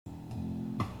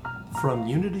From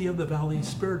Unity of the Valley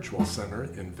Spiritual Center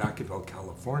in Vacaville,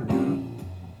 California.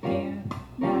 Here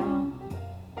now.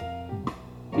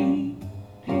 Be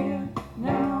here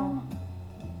now.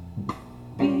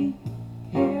 Be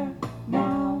here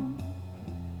now.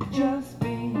 Just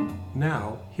be.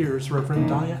 Now, here's Reverend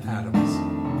Dia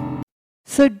Adams.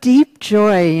 So deep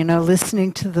joy,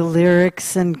 listening to the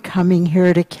lyrics and coming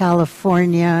here to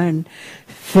California and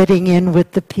fitting in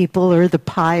with the people or the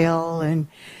pile. And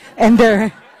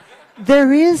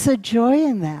there is a joy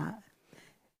in that.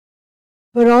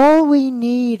 But all we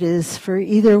need is for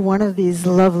either one of these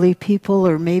lovely people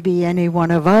or maybe any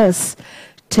one of us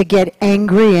to get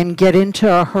angry and get into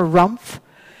a harumph.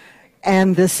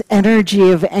 And this energy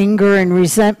of anger and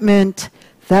resentment,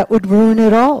 that would ruin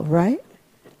it all, right?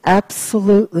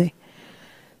 Absolutely.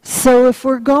 So if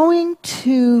we're going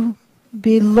to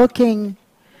be looking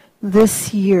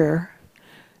this year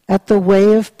at the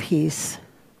way of peace,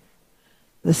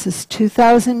 this is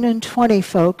 2020,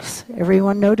 folks.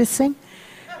 Everyone noticing?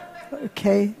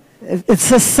 Okay.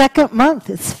 It's the second month.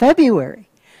 It's February.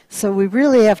 So we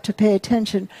really have to pay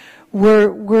attention.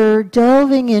 We're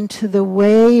delving into the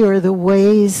way or the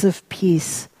ways of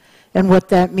peace and what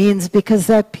that means, because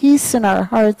that peace in our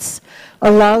hearts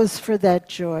allows for that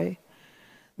joy.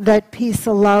 That peace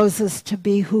allows us to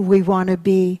be who we want to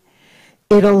be.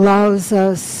 It allows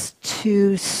us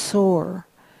to soar.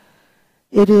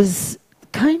 It is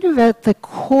kind of at the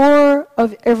core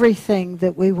of everything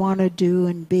that we want to do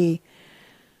and be.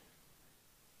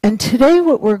 And today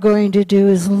what we're going to do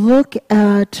is look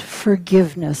at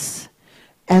forgiveness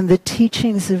and the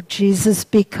teachings of Jesus,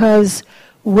 because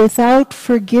without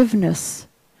forgiveness,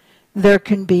 there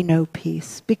can be no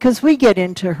peace. Because we get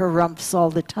into harumphs all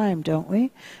the time, don't we?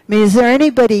 I mean, is there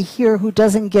anybody here who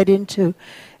doesn't get into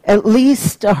at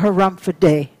least a harumph a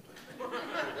day?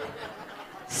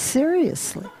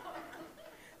 Seriously.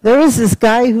 There was this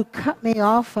guy who cut me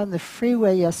off on the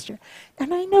freeway yesterday,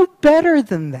 and I know better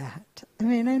than that. I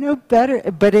mean, I know better,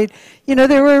 but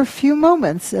there were a few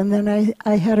moments, and then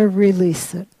I had to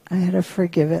release it. I had to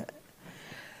forgive it.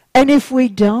 And if we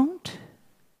don't,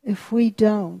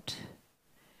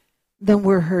 then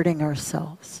we're hurting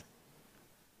ourselves.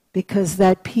 Because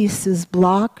that peace is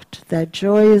blocked, that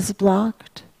joy is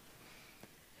blocked.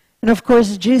 And of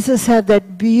course, Jesus had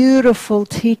that beautiful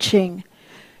teaching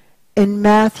in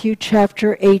Matthew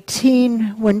chapter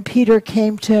 18, when Peter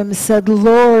came to him and said,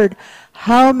 "Lord,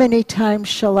 how many times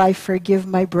shall I forgive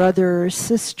my brother or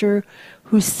sister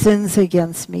who sins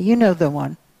against me?" You know the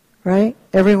one, right?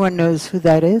 Everyone knows who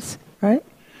that is, right?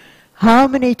 How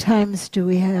many times do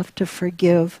we have to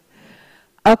forgive?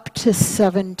 Up to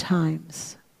 7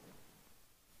 times.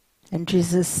 And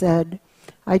Jesus said,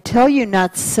 "I tell you,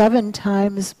 not 7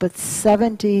 times, but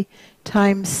 70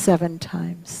 times 7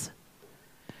 times."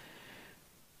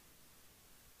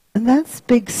 And that's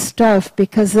big stuff,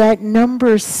 because that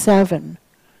number 7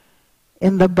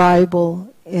 in the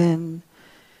Bible in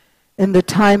the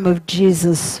time of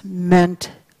Jesus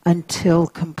meant until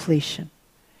completion.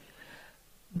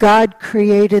 God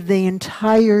created the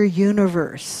entire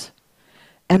universe.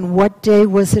 And what day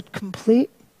was it complete?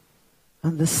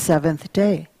 On the 7th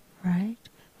day, right?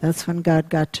 That's when God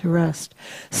got to rest.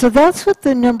 So that's what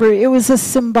the number, it was a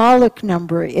symbolic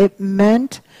number. It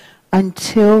meant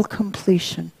until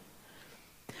completion.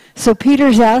 So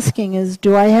Peter's asking is,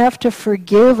 do I have to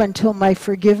forgive until my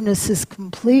forgiveness is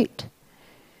complete?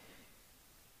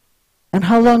 And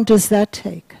how long does that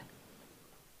take?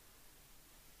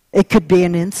 It could be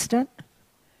an instant,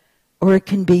 or it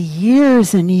can be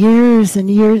years and years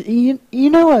and years. You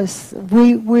know us.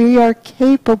 We are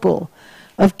capable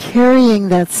of carrying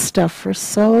that stuff for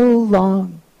so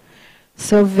long.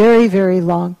 So very, very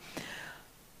long.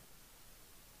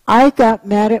 I got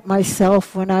mad at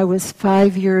myself when I was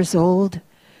 5 years old,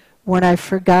 when I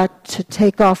forgot to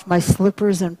take off my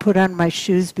slippers and put on my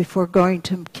shoes before going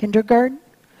to kindergarten.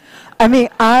 I mean,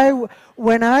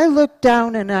 when I looked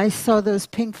down and I saw those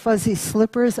pink fuzzy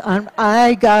slippers,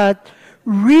 I got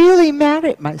really mad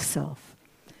at myself.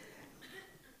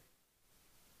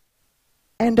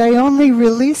 And I only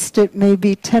released it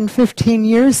maybe 10, 15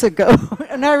 years ago.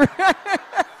 And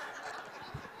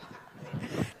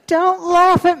don't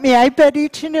laugh at me. I bet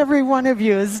each and every one of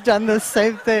you has done the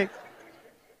same thing.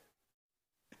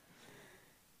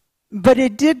 But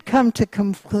it did come to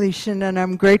completion, and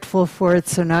I'm grateful for it,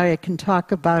 so now I can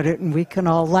talk about it and we can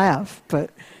all laugh.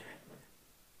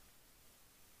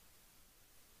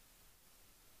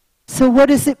 So what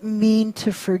does it mean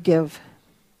to forgive?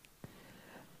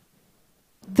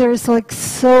 There's like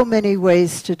so many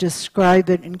ways to describe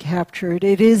it and capture it.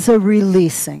 It is a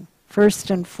releasing, first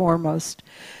and foremost.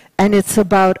 And it's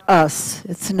about us.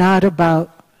 It's not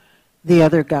about the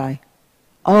other guy.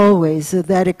 Always,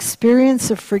 that experience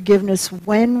of forgiveness,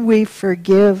 when we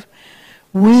forgive,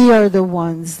 we are the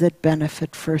ones that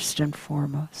benefit first and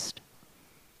foremost.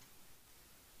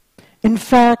 In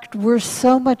fact, we're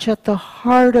so much at the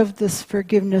heart of this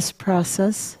forgiveness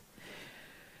process.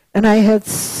 And I had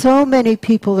so many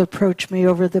people approach me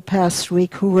over the past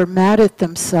week who were mad at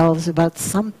themselves about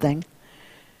something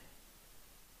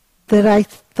that I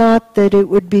thought that it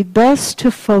would be best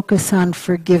to focus on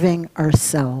forgiving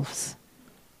ourselves.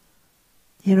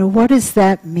 You know, what does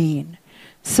that mean?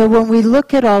 So when we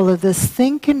look at all of this,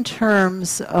 think in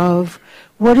terms of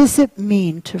what does it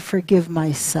mean to forgive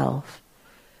myself?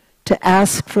 To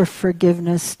ask for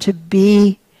forgiveness, to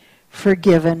be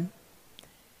forgiven.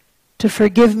 To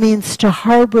forgive means to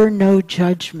harbor no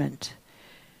judgment.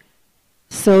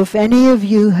 So if any of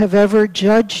you have ever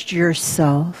judged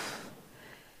yourself,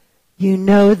 you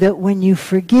know that when you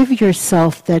forgive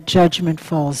yourself, that judgment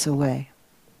falls away.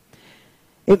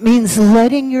 It means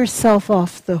letting yourself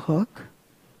off the hook,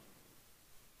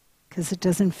 because it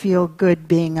doesn't feel good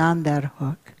being on that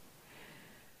hook.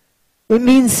 It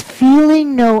means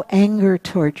feeling no anger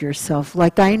toward yourself.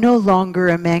 Like, I no longer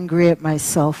am angry at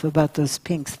myself about those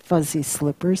pink fuzzy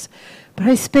slippers, but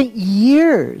I spent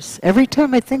years, every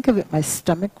time I think of it, my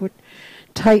stomach would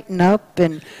tighten up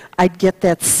and I'd get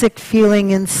that sick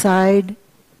feeling inside,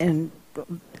 and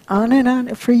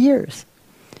on for years.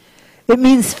 It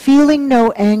means feeling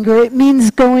no anger. It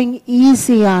means going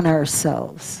easy on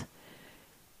ourselves.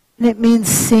 And it means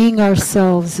seeing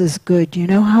ourselves as good. You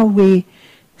know how we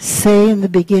say in the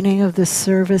beginning of the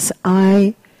service,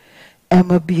 I am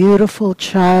a beautiful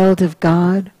child of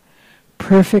God,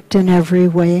 perfect in every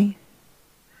way?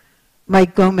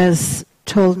 Mike Gomez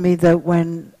told me that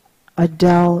when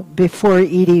Adele, before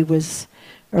Edie was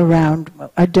around,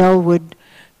 Adele would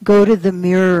go to the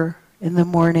mirror in the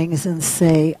mornings and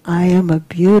say, I am a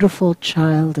beautiful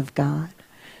child of God.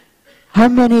 How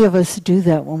many of us do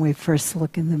that when we first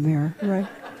look in the mirror, right?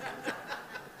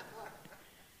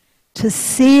 To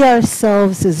see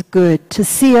ourselves as good, to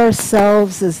see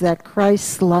ourselves as that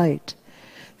Christ light.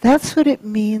 That's what it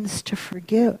means to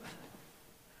forgive.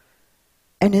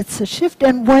 And it's a shift.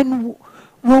 And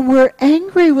when we're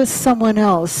angry with someone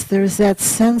else, there's that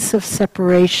sense of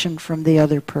separation from the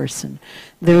other person.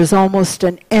 There's almost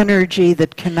an energy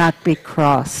that cannot be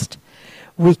crossed.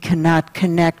 We cannot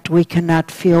connect, we cannot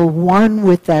feel one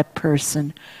with that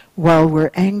person while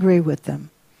we're angry with them.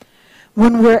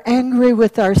 When we're angry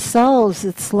with ourselves,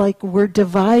 it's like we're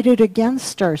divided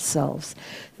against ourselves.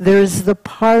 There's the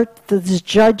part that's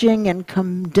judging and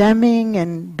condemning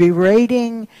and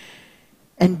berating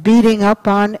and beating up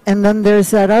on, and then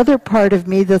there's that other part of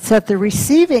me that's at the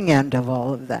receiving end of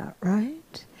all of that,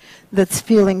 right? That's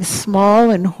feeling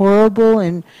small and horrible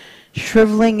and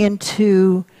shriveling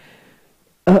into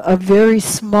a very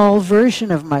small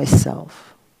version of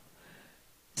myself.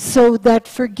 So that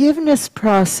forgiveness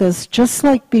process, just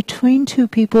like between two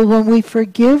people, when we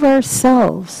forgive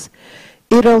ourselves,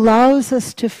 it allows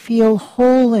us to feel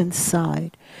whole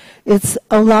inside. It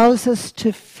allows us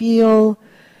to feel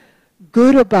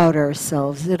good about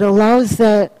ourselves. It allows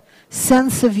that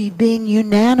sense of being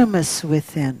unanimous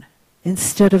within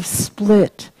instead of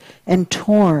split and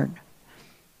torn.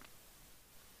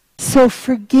 So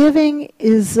forgiving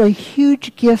is a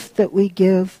huge gift that we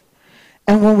give.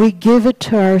 And when we give it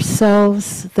to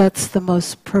ourselves, that's the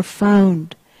most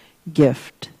profound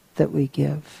gift that we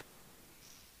give.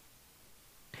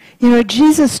 You know,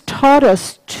 Jesus taught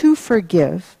us to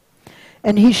forgive,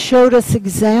 and he showed us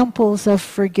examples of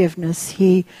forgiveness.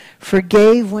 He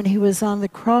forgave when he was on the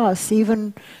cross,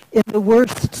 even in the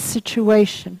worst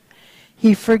situation.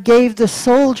 He forgave the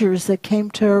soldiers that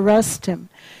came to arrest him.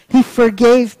 He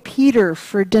forgave Peter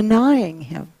for denying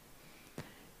him.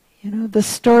 You know, the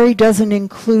story doesn't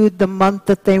include the month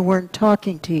that they weren't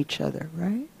talking to each other,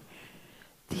 right?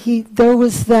 There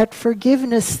was that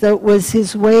forgiveness that was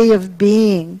his way of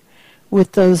being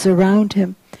with those around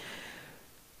him.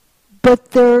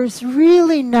 But there's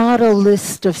really not a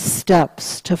list of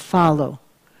steps to follow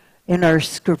in our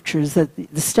scriptures. The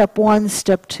step 1,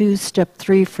 step 2, step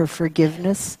 3 for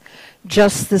forgiveness.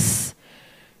 Just this,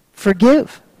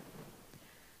 forgive.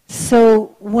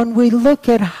 So when we look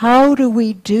at how do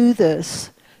we do this,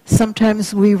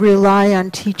 sometimes we rely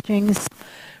on teachings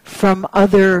from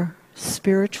other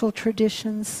spiritual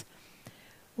traditions.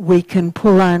 We can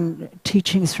pull on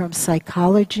teachings from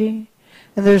psychology,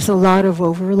 and there's a lot of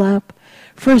overlap.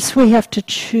 First, we have to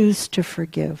choose to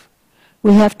forgive.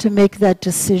 We have to make that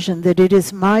decision that it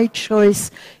is my choice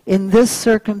in this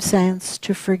circumstance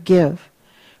to forgive.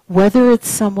 whether it's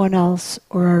someone else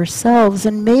or ourselves.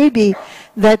 And maybe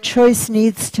that choice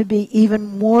needs to be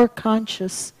even more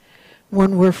conscious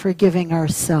when we're forgiving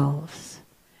ourselves.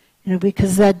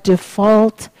 Because that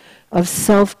default of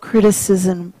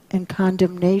self-criticism and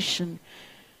condemnation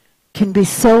can be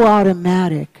so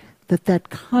automatic that that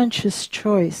conscious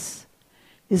choice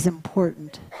is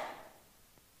important.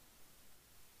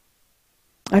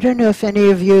 I don't know if any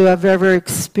of you have ever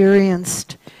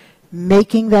experienced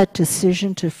making that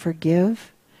decision to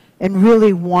forgive and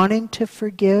really wanting to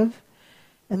forgive,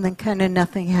 and then kind of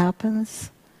nothing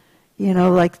happens.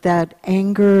 Like that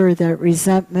anger or that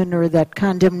resentment or that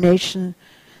condemnation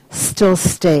still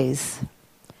stays.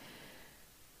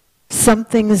 Some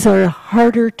things are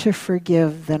harder to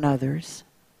forgive than others.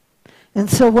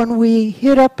 And so when we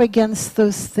hit up against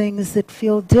those things that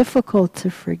feel difficult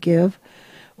to forgive,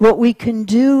 what we can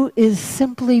do is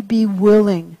simply be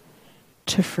willing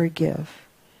to forgive.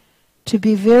 To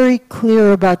be very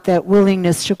clear about that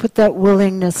willingness, to put that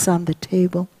willingness on the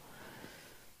table.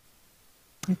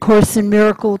 A Course in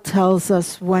Miracles tells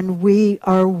us when we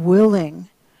are willing,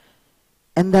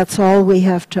 and that's all we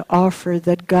have to offer,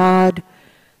 that God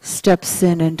steps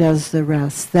in and does the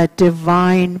rest. That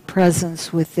divine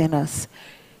presence within us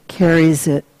carries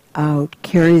it out,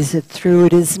 carries it through.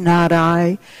 It is not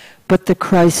I, but the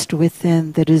Christ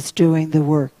within that is doing the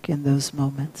work in those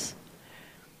moments.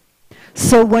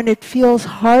 So when it feels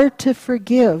hard to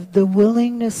forgive, the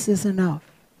willingness is enough.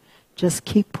 Just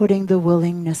keep putting the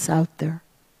willingness out there.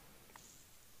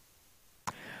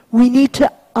 We need to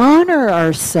honor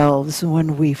ourselves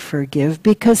when we forgive,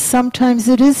 because sometimes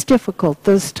it is difficult.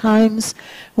 Those times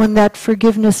when that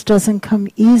forgiveness doesn't come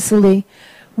easily,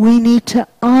 we need to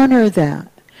honor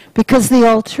that. Because the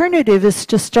alternative is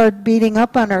to start beating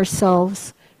up on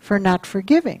ourselves for not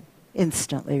forgiving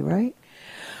instantly, right?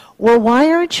 Well,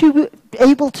 why aren't you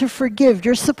able to forgive?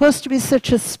 You're supposed to be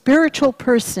such a spiritual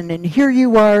person, and here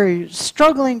you are, you're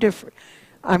struggling to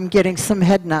I'm getting some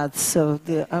head nods, so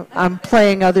I'm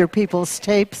playing other people's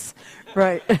tapes.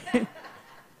 Right.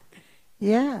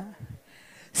 Yeah.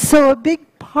 So a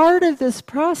big part of this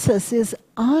process is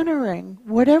honoring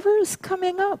whatever is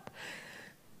coming up.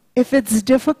 If it's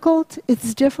difficult,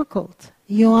 it's difficult.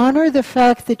 You honor the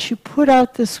fact that you put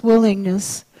out this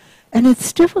willingness, and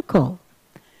it's difficult.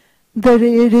 That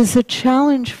it is a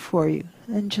challenge for you.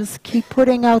 And just keep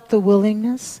putting out the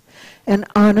willingness and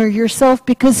honor yourself,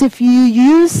 because if you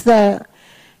use that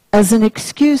as an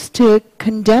excuse to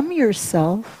condemn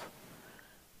yourself,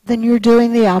 then you're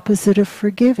doing the opposite of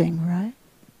forgiving, right?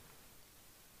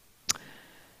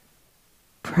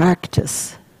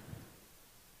 Practice.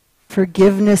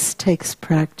 Forgiveness takes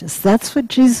practice. That's what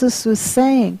Jesus was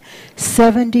saying,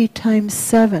 70 times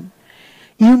 7.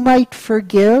 You might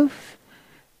forgive,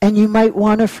 and you might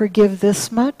want to forgive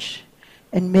this much,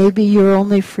 and maybe you're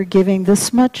only forgiving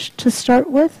this much to start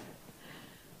with.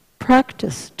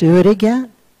 Practice. Do it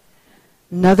again.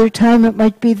 Another time it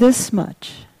might be this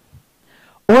much.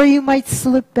 Or you might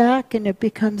slip back and it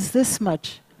becomes this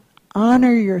much.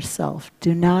 Honor yourself.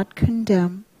 Do not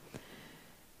condemn.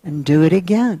 And do it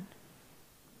again.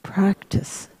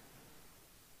 Practice.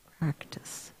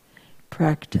 Practice.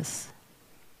 Practice.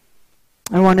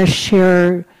 I want to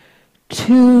share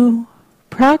 2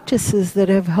 practices that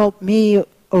have helped me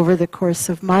over the course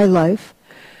of my life.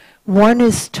 One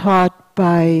is taught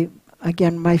by,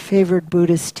 again, my favorite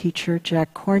Buddhist teacher,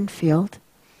 Jack Kornfield,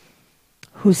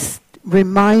 who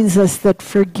reminds us that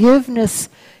forgiveness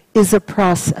is a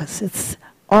process. It's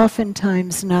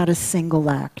oftentimes not a single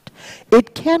act.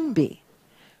 It can be.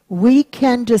 We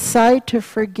can decide to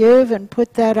forgive and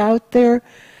put that out there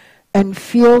and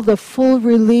feel the full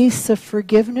release of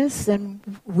forgiveness, then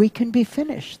we can be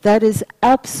finished. That is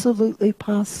absolutely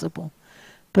possible.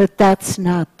 But that's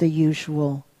not the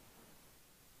usual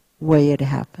way it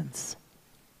happens.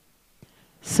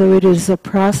 So it is a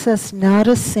process, not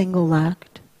a single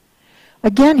act.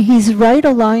 Again, he's right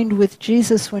aligned with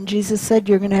Jesus when Jesus said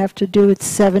you're going to have to do it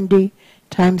 70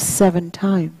 times 7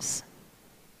 times.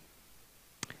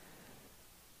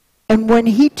 And when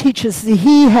he teaches,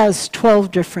 he has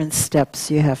 12 different steps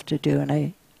you have to do,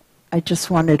 and I just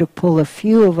wanted to pull a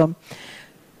few of them.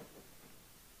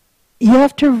 You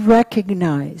have to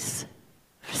recognize,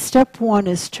 step 1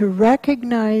 is to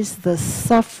recognize the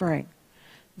suffering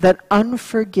that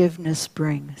unforgiveness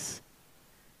brings.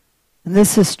 And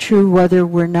this is true whether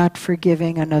we're not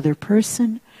forgiving another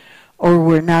person or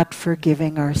we're not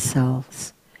forgiving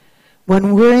ourselves.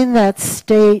 When we're in that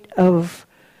state of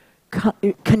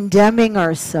condemning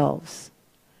ourselves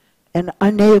and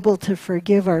unable to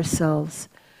forgive ourselves,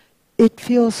 it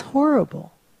feels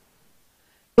horrible.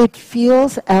 It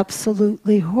feels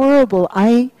absolutely horrible.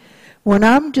 I When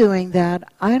I'm doing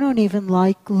that, I don't even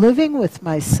like living with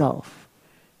myself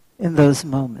in those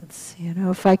moments. You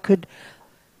know, if I could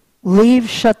leave,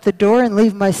 shut the door, and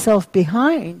leave myself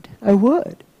behind, I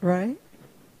would, right?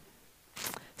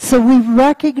 So we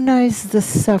recognize the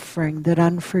suffering that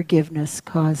unforgiveness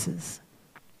causes.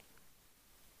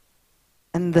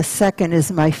 And the second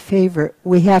is my favorite.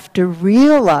 We have to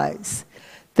realize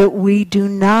that we do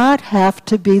not have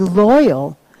to be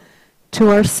loyal to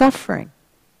our suffering.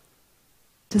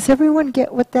 Does everyone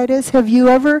get what that is? Have you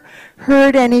ever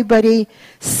heard anybody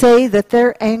say that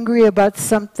they're angry about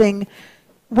something?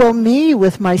 Well, me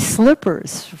with my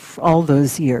slippers all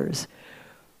those years.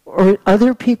 Or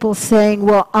other people saying,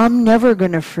 well, I'm never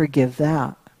going to forgive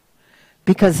that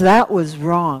because that was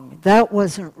wrong. That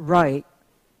wasn't right.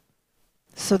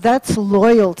 So that's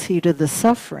loyalty to the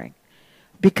suffering.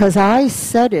 Because I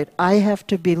said it, I have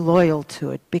to be loyal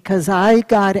to it. Because I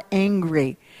got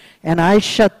angry and I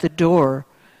shut the door,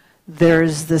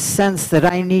 there's the sense that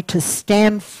I need to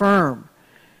stand firm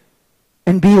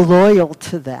and be loyal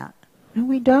to that. No,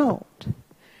 we don't.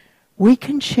 We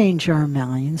can change our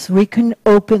minds. We can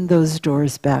open those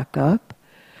doors back up.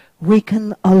 We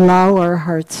can allow our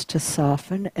hearts to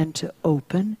soften and to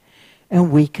open,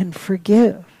 and we can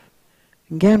forgive.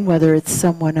 Again, whether it's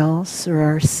someone else or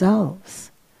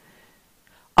ourselves.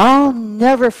 I'll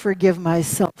never forgive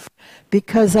myself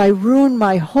because I ruined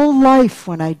my whole life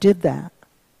when I did that.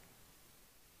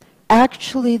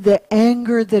 Actually, the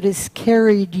anger that is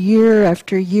carried year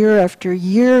after year after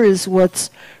year is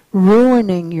what's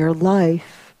ruining your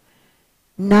life,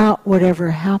 not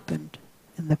whatever happened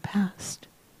in the past.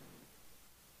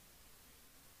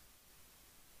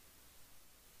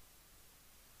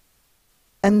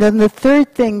 And then the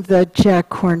third thing that Jack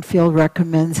Kornfield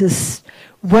recommends is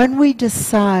when we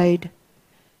decide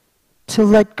to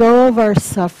let go of our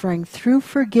suffering through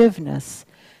forgiveness,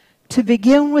 to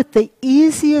begin with the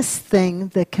easiest thing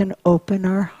that can open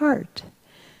our heart.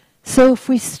 So if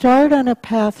we start on a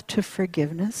path to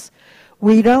forgiveness,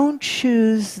 we don't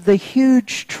choose the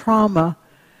huge trauma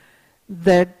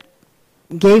that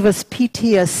gave us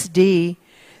PTSD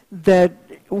that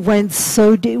went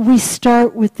so deep. We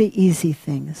start with the easy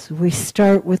things. We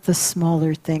start with the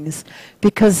smaller things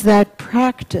because that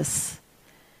practice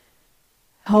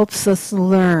helps us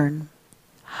learn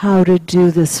how to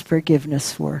do this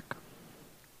forgiveness work.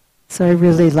 So I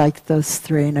really like those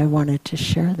three and I wanted to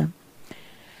share them.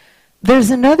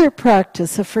 There's another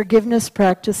practice, a forgiveness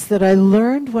practice that I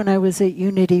learned when I was at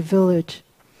Unity Village.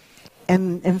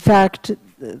 And in fact,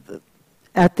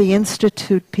 at the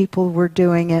Institute, people were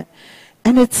doing it.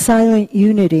 And it's silent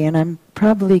unity, and I'm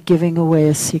probably giving away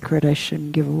a secret I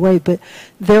shouldn't give away, but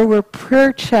there were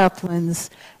prayer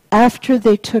chaplains after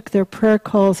they took their prayer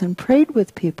calls and prayed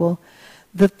with people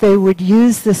that they would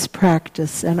use this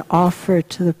practice and offer it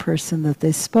to the person that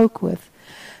they spoke with.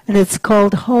 And it's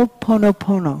called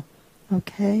Ho'oponopono.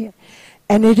 Okay?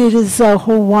 And it is a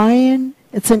Hawaiian,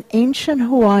 it's an ancient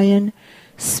Hawaiian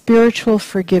spiritual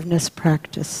forgiveness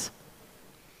practice.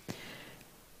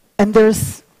 And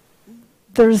there's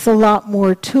a lot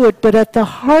more to it, but at the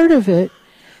heart of it,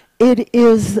 it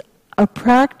is a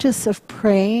practice of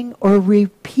praying or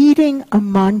repeating a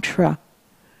mantra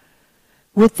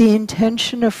with the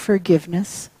intention of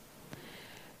forgiveness.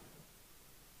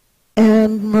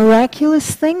 And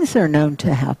miraculous things are known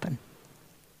to happen.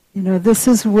 You know, this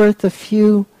is worth a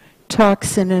few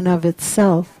talks in and of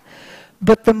itself.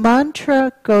 But the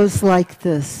mantra goes like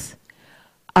this: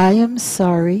 I am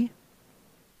sorry.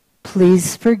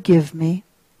 Please forgive me.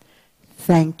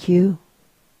 Thank you.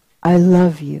 I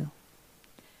love you.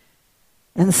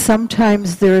 And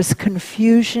sometimes there is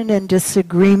confusion and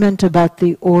disagreement about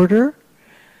the order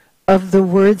of the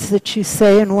words that you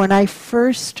say. And when I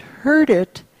first heard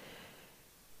it,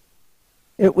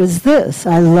 it was this: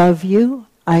 I love you.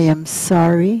 I am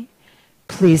sorry.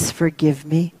 Please forgive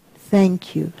me.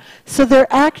 Thank you. So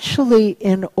they're actually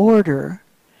in order.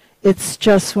 It's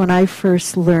just when I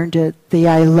first learned it, the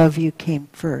I love you came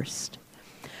first.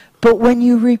 But when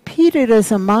you repeat it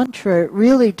as a mantra, it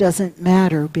really doesn't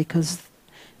matter because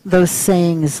those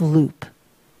sayings loop.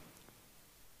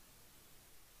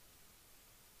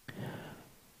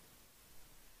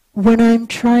 When I'm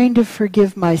trying to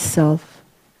forgive myself,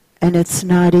 and it's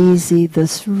not easy,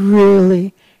 this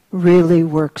really, really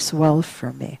works well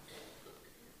for me.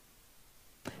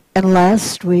 And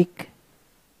last week,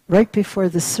 right before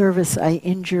the service, I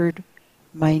injured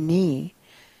my knee.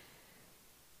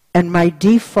 And my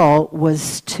default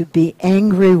was to be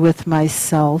angry with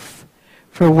myself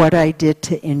for what I did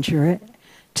to injure it,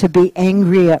 to be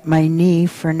angry at my knee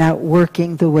for not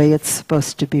working the way it's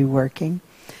supposed to be working,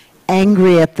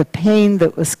 angry at the pain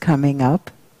that was coming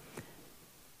up.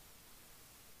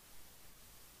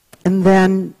 And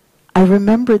then I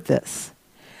remembered this.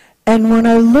 And when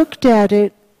I looked at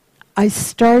it, I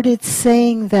started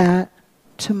saying that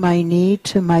to my knee,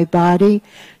 to my body,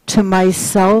 to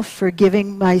myself,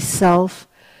 forgiving myself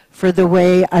for the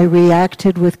way I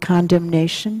reacted with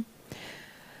condemnation.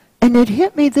 And it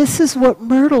hit me, this is what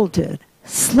Myrtle did.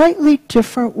 Slightly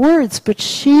different words, but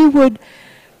she would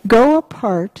go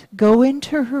apart, go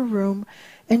into her room,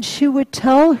 and she would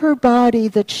tell her body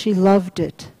that she loved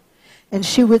it. And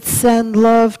she would send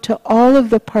love to all of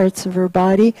the parts of her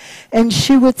body. And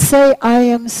she would say, I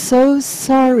am so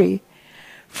sorry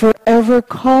for ever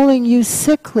calling you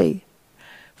sickly,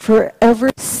 for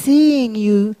ever seeing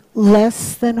you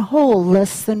less than whole,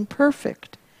 less than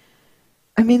perfect.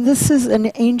 I mean, this is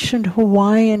an ancient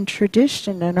Hawaiian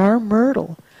tradition, and our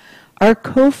Myrtle, our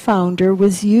co-founder,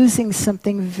 was using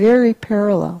something very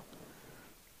parallel.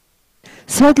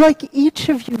 So I'd like each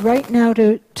of you right now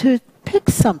to pick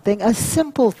something, a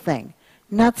simple thing,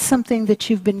 not something that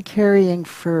you've been carrying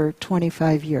for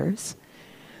 25 years.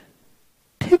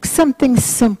 Pick something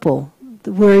simple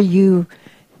where you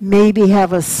maybe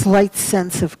have a slight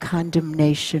sense of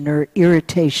condemnation or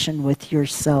irritation with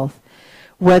yourself,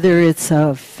 whether it's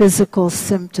a physical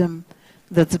symptom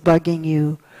that's bugging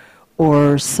you,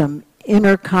 or some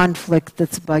inner conflict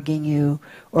that's bugging you,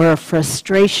 or a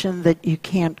frustration that you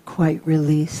can't quite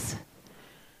release.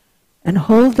 And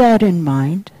hold that in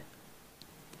mind.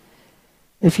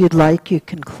 If you'd like, you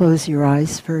can close your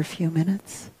eyes for a few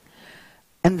minutes.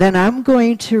 And then I'm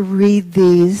going to read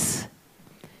these,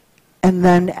 and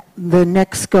then the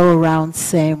next go around,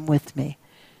 say them with me.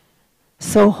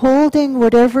 So holding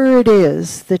whatever it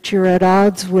is that you're at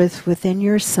odds with within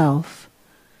yourself,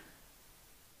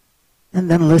 and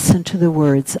then listen to the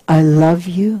words, I love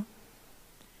you,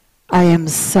 I am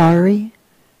sorry,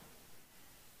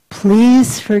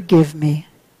 please forgive me,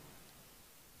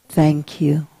 thank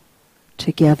you.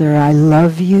 Together, I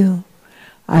love you,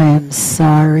 I am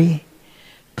sorry,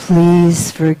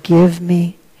 please forgive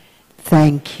me,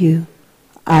 thank you.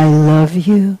 I love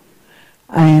you,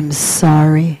 I am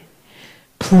sorry,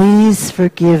 please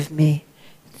forgive me,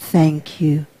 thank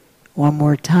you. One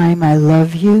more time, I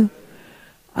love you,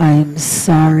 I am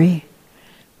sorry,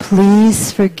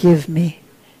 please forgive me,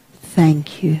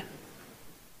 thank you.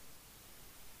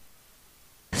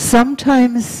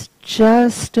 Sometimes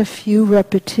just a few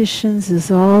repetitions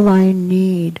is all I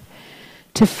need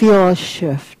to feel a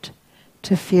shift,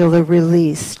 to feel a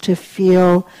release, to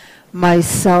feel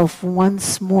myself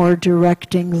once more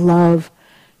directing love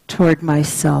toward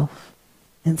myself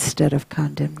instead of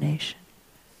condemnation.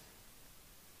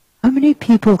 How many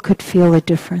people could feel a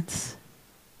difference?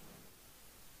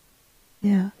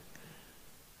 Yeah.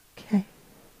 Okay.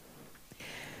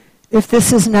 If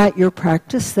this is not your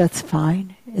practice, that's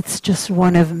fine. It's just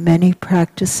one of many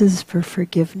practices for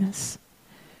forgiveness.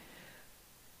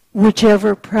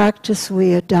 Whichever practice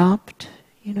we adopt,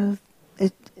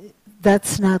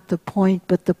 that's not the point,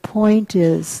 but the point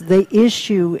is, the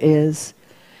issue is,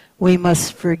 we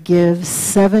must forgive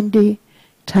 70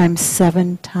 times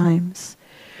 7 times.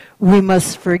 We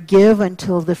must forgive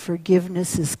until the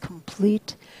forgiveness is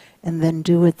complete, and then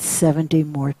do it 70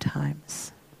 more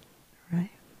times. Right?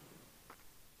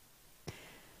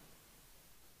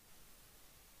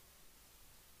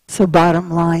 So bottom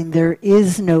line, there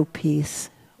is no peace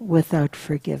without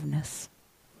forgiveness.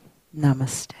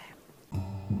 Namaste.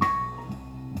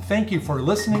 Thank you for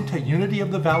listening to Unity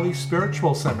of the Valley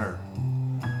Spiritual Center.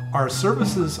 Our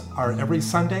services are every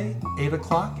Sunday, 8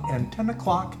 o'clock and 10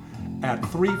 o'clock at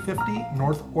 350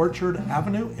 North Orchard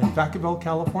Avenue in Vacaville,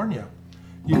 California.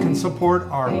 You can support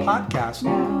our podcast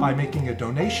by making a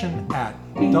donation at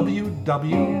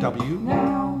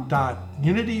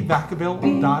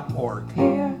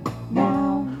www.unityvacaville.org.